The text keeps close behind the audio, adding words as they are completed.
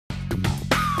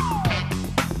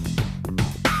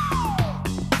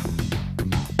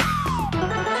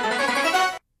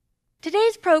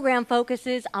Today's program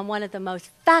focuses on one of the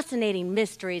most fascinating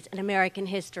mysteries in American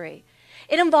history.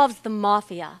 It involves the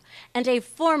mafia and a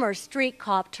former street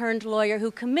cop turned lawyer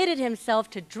who committed himself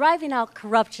to driving out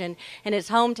corruption in his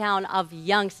hometown of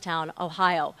Youngstown,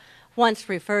 Ohio, once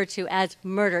referred to as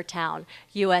Murder Town,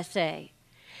 USA.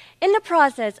 In the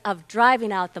process of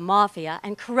driving out the mafia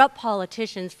and corrupt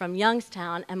politicians from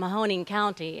Youngstown and Mahoning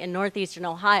County in northeastern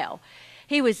Ohio,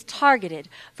 he was targeted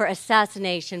for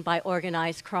assassination by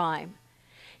organized crime.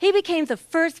 He became the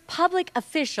first public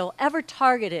official ever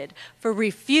targeted for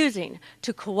refusing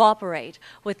to cooperate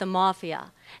with the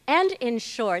mafia. And in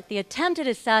short, the attempted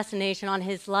assassination on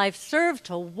his life served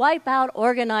to wipe out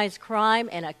organized crime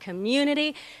in a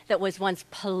community that was once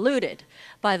polluted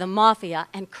by the mafia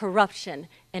and corruption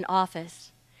in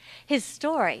office. His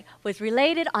story was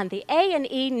related on the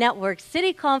A&E network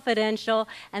City Confidential,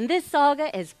 and this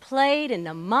saga is played in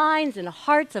the minds and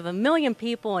hearts of 1 million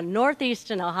people in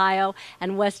northeastern Ohio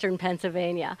and western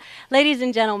Pennsylvania. Ladies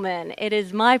and gentlemen, it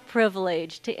is my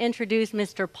privilege to introduce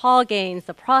Mr. Paul Gaines,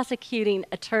 the prosecuting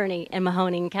attorney in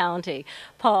Mahoning County.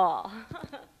 Paul.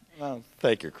 Well,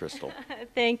 thank you, Kristal.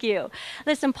 Thank you.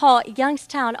 Listen, Paul,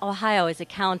 Youngstown, Ohio is a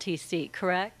county seat,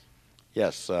 correct?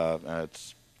 Yes,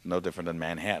 it's no different than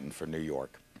Manhattan for New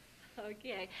York.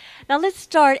 Okay. Now let's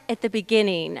start at the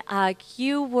beginning.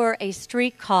 You were a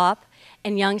street cop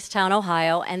in Youngstown,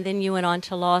 Ohio, and then you went on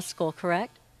to law school,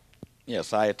 correct?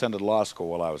 Yes, I attended law school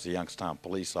while I was a Youngstown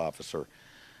police officer,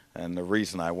 and the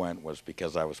reason I went was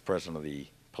because I was president of the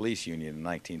police union in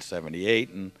 1978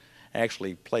 and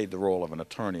actually played the role of an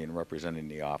attorney in representing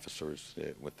the officers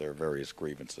with their various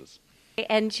grievances.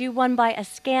 And you won by a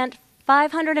scant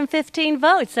 515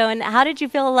 votes. So, and how did you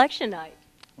feel election night?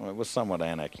 Well, it was somewhat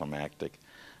anticlimactic.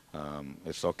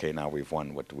 It's okay now we've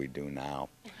won, what do we do now?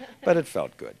 But it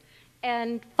felt good.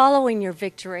 And following your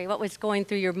victory, what was going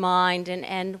through your mind,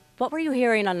 and what were you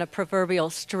hearing on the proverbial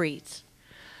streets?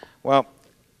 Well,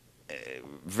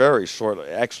 very shortly,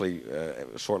 actually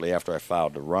shortly after I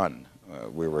filed to run,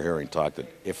 we were hearing talk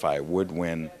that if I would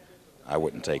win, I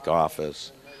wouldn't take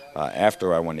office.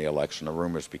 After I won the election, the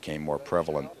rumors became more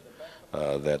prevalent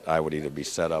that I would either be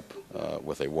set up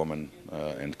with a woman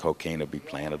and cocaine would be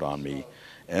planted on me,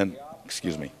 and,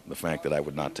 the fact that I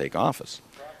would not take office.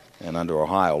 And under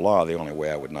Ohio law, the only way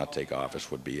I would not take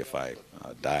office would be if I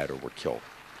died or were killed.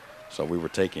 So we were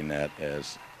taking that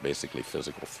as basically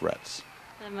physical threats.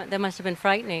 That must have been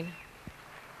frightening.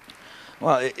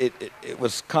 Well, it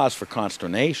was cause for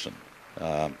consternation.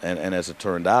 And as it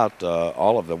turned out,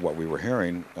 all of what we were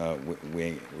hearing,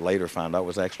 we later found out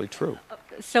was actually true.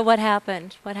 So what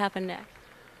happened? What happened next?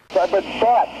 I've been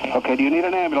shot. Okay, do you need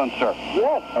an ambulance, sir?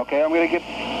 Yes. Okay, I'm going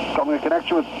to connect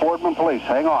you with Boardman Police.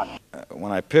 Hang on.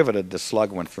 When I pivoted, the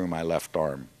slug went through my left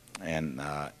arm and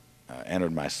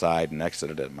entered my side and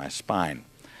exited at my spine.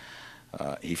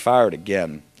 He fired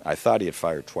again. I thought he had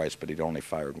fired twice, but he'd only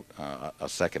fired a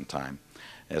second time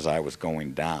as I was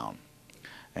going down.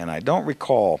 And I don't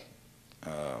recall,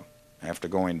 after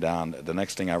going down, the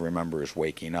next thing I remember is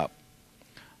waking up.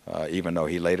 Even though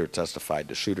he later testified,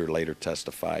 the shooter later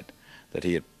testified that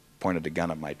he had pointed the gun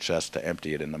at my chest to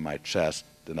empty it into my chest,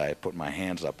 that I had put my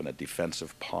hands up in a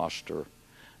defensive posture,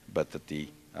 but that the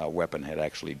weapon had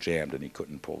actually jammed and he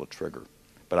couldn't pull the trigger.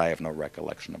 But I have no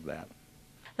recollection of that.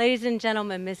 Ladies and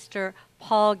gentlemen, Mr.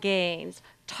 Paul Gaines,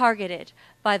 targeted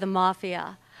by the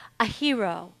mafia, a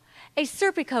hero, a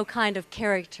Serpico kind of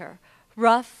character,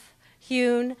 rough,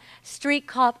 hewn, street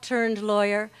cop turned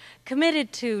lawyer,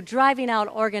 committed to driving out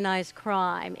organized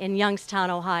crime in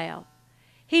Youngstown, Ohio.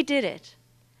 He did it,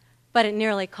 but it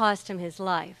nearly cost him his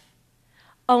life.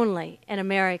 Only in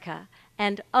America,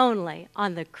 and only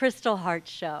on the Kristal Hart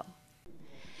Show.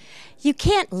 You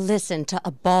can't listen to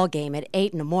a ball game at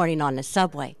 8 in the morning on the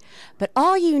subway, but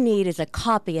all you need is a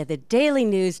copy of the Daily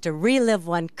News to relive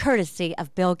one courtesy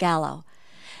of Bill Gallo.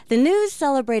 The News'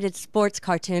 celebrated sports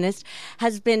cartoonist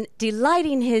has been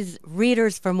delighting his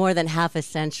readers for more than half a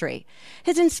century.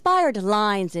 His inspired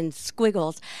lines and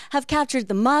squiggles have captured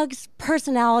the mugs,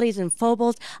 personalities, and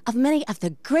foibles of many of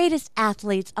the greatest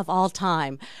athletes of all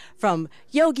time, from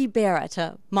Yogi Berra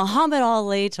to Muhammad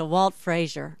Ali to Walt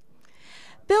Frazier.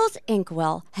 Bill's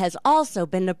inkwell has also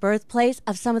been the birthplace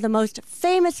of some of the most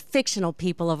famous fictional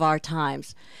people of our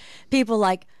times. People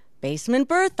like Basement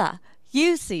Bertha,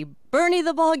 Yussi, Bernie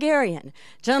the Bulgarian,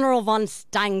 General von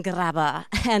Steingraber,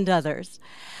 and others.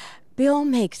 Bill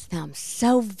makes them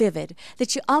so vivid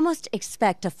that you almost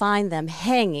expect to find them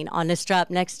hanging on the strap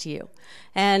next to you.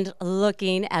 And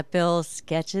looking at Bill's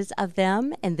sketches of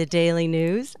them in the Daily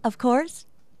News, of course.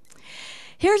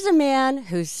 Here's a man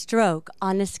whose stroke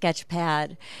on the sketch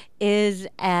pad is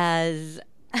as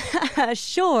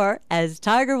Sure as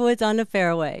Tiger Woods on the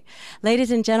fairway.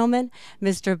 Ladies and gentlemen,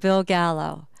 Mr. Bill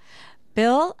Gallo.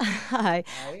 Bill, hi.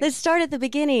 Let's start at the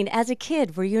beginning. As a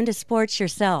kid, were you into sports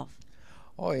yourself?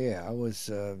 Oh yeah,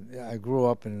 I grew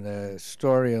up in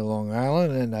Astoria, Long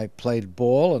Island, and I played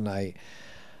ball, and I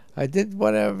did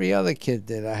what every other kid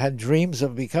did. I had dreams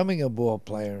of becoming a ball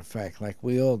player, in fact, like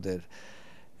we all did,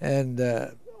 and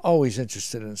always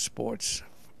interested in sports.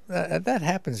 That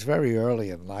happens very early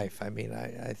in life. I mean,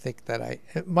 I think that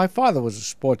my father was a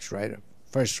sports writer,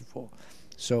 first of all,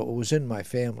 so it was in my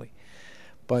family.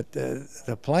 But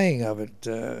the playing of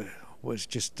it was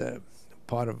just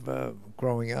part of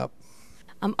growing up.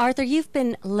 Arthur, you've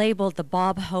been labeled the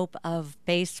Bob Hope of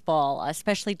baseball,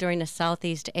 especially during the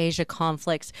Southeast Asia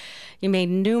conflicts. You made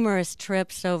numerous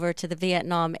trips over to the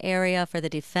Vietnam area for the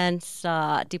Defense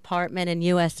Department and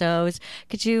USOs.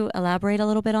 Could you elaborate a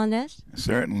little bit on this?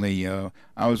 Certainly.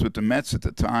 I was with the Mets at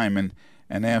the time,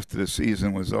 and after the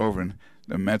season was over, and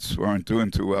the Mets weren't doing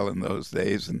too well in those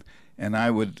days, and I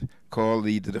would call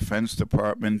the Defense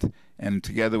Department, and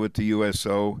together with the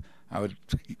USO,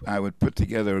 I would put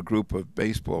together a group of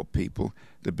baseball people,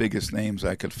 the biggest names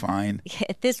I could find.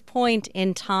 At this point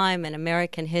in time in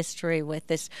American history, with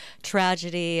this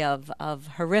tragedy of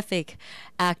horrific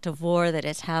act of war that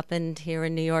has happened here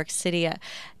in New York City,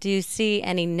 do you see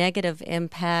any negative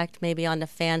impact maybe on the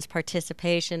fans'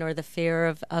 participation or the fear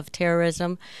of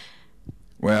terrorism?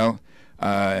 Well,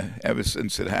 ever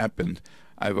since it happened,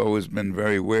 I've always been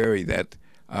very wary that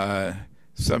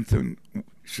something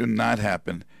should not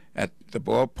happen at the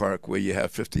ballpark where you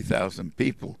have 50,000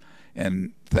 people.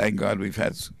 And thank God we've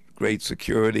had great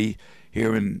security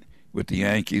here with the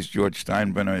Yankees. George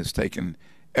Steinbrenner has taken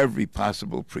every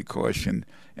possible precaution,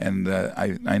 and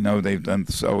I know they've done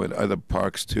so at other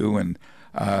parks too. And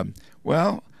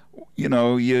well, you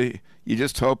know, you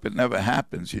just hope it never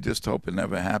happens. You just hope it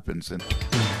never happens. And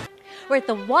we're at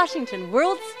the Washington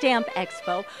World Stamp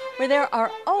Expo, where there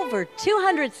are over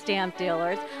 200 stamp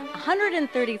dealers,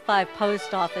 135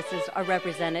 post offices are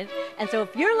represented, and so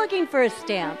if you're looking for a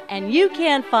stamp and you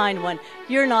can't find one,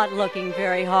 you're not looking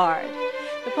very hard.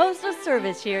 The Postal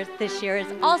Service this year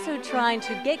is also trying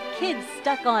to get kids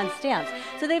stuck on stamps.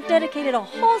 So they've dedicated a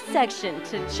whole section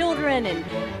to children, and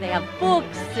they have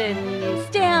books and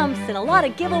stamps and a lot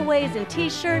of giveaways and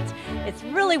t-shirts. It's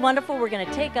really wonderful. We're going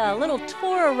to take a little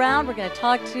tour around. We're going to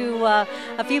talk to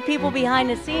a few people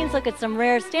behind the scenes, look at some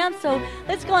rare stamps. So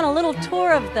let's go on a little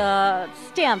tour of the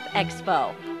Stamp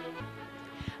Expo.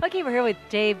 Okay, we're here with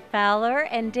Dave Fowler.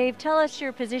 And Dave, tell us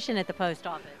your position at the post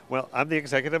office. Well, I'm the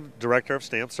Executive Director of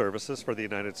Stamp Services for the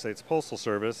United States Postal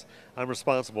Service. I'm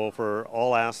responsible for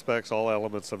all aspects, all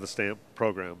elements of the stamp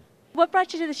program. What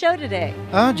brought you to the show today?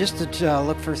 Just to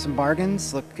look for some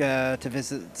bargains, look to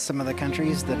visit some of the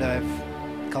countries that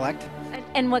I've collect.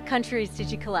 And what countries did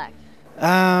you collect?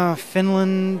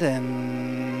 Finland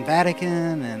and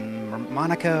Vatican and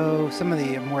Monaco, some of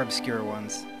the more obscure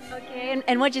ones. Okay,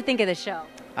 and what'd you think of the show?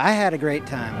 I had a great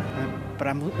time, but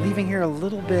I'm leaving here a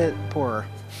little bit poorer.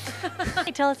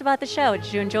 Tell us about the show.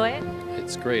 Did you enjoy it?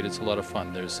 It's great. It's a lot of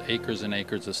fun. There's acres and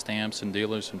acres of stamps and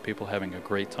dealers and people having a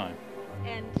great time.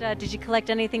 And did you collect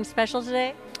anything special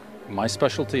today? My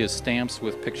specialty is stamps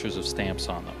with pictures of stamps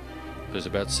on them. There's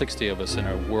about 60 of us in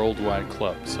our worldwide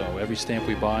club, so every stamp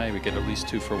we buy, we get at least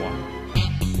 2 for 1.